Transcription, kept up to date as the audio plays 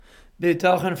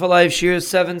B'tachan for Life, Shir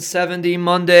 770,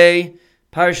 Monday,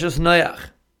 Parshas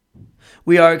Noach.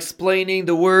 We are explaining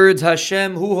the words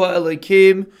Hashem Hu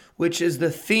HaElokim, which is the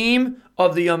theme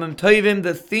of the Yomim Tovim,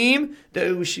 the theme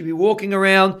that we should be walking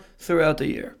around throughout the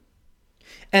year.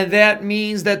 And that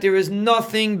means that there is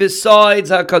nothing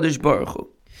besides HaKadosh Baruch Hu.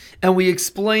 And we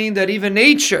explained that even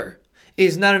nature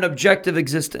is not an objective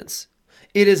existence.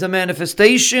 It is a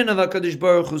manifestation of HaKadosh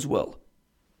Baruch Hu's will.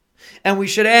 And we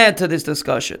should add to this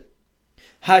discussion,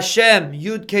 Hashem,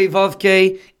 Yud Kei Vav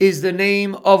Kei, is the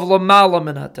name of Lamala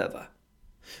Min HaTeva.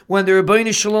 When the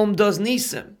Rebbeinu Shalom does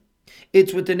Nisim,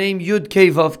 it's with the name Yud Kei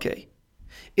Vav Kei.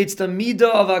 It's the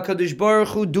midah of HaKadosh Baruch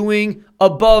Hu doing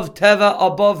above Teva,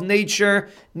 above nature,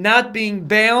 not being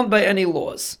bound by any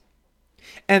laws.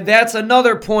 And that's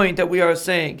another point that we are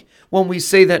saying when we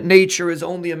say that nature is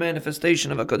only a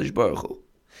manifestation of HaKadosh Baruch Hu.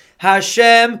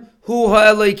 Hashem Hu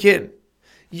HaElokim.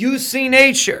 You see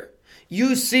nature.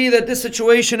 You see that this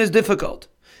situation is difficult.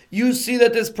 You see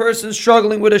that this person is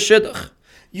struggling with a shidduch.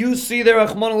 You see that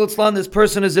Rachmana litzlan, this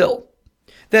person is ill.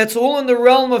 That's all in the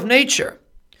realm of nature.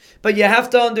 But you have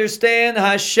to understand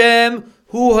Hashem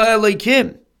Hu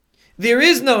HaElokim. There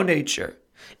is no nature.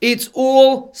 It's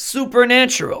all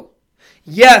supernatural.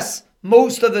 Yes,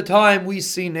 most of the time we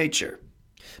see nature.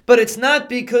 But it's not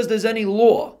because there's any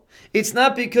law. It's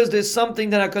not because there's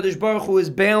something that HaKadosh Baruch Hu is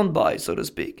bound by, so to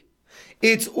speak.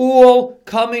 It's all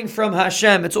coming from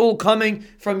Hashem. It's all coming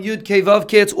from Yud Kei Vav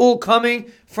Kei. It's all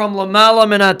coming from Lamala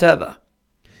Min HaTeva.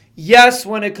 Yes,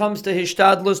 when it comes to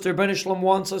Hishtadlus, the Rebbeinu Shalom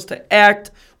wants us to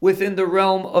act within the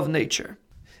realm of nature.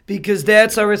 Because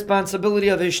that's our responsibility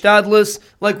of Hishtadlus,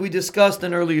 like we discussed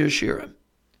in earlier Shirim.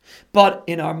 But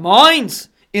in our minds,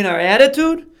 in our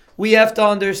attitude, we have to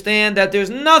understand that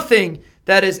there's nothing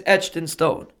that is etched in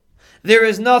stone. There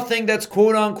is nothing that's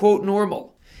quote-unquote normal.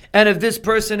 And if this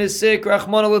person is sick,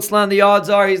 Rachmana litzlan, the odds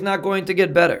are he's not going to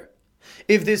get better.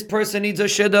 If this person needs a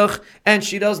shidduch and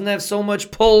she doesn't have so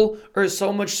much pull or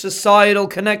so much societal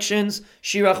connections,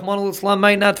 she, Rachmana litzlan,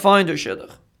 might not find her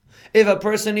shidduch. If a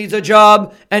person needs a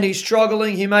job and he's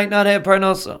struggling, he might not have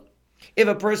parnasa. If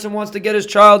a person wants to get his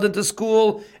child into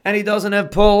school and he doesn't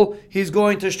have pull, he's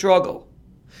going to struggle.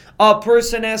 A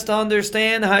person has to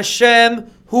understand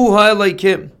Hashem Hu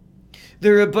HaElokim. The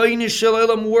Rebbeinu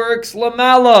Shalom works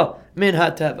Lamala Min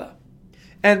HaTeva.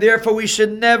 And therefore we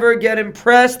should never get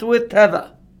impressed with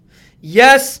Teva.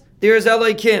 Yes, there's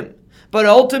Elokim, but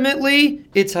ultimately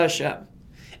it's Hashem.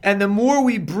 And the more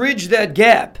we bridge that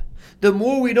gap, the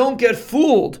more we don't get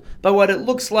fooled by what it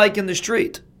looks like in the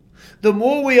street. The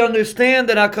more we understand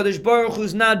that HaKadosh Baruch Hu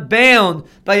is not bound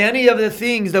by any of the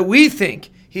things that we think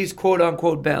he's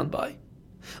quote-unquote bound by.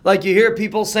 Like you hear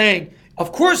people saying,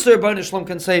 of course the Rebbeinu Shalom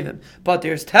can save him, but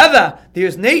there's Teva,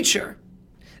 there's nature.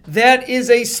 That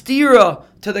is a stira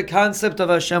to the concept of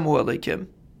Hashem Hu HaElokim.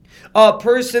 A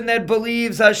person that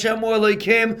believes Hashem Hu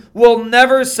HaElokim will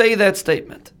never say that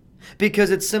statement, because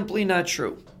it's simply not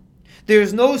true.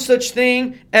 There's no such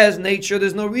thing as nature.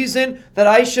 There's no reason that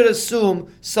I should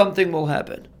assume something will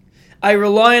happen. I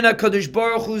rely on HaKadosh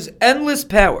Baruch Hu's endless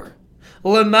power.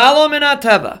 Lamala Min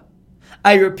HaTeva.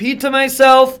 I repeat to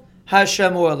myself,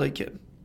 Hashem Hu HaElokim.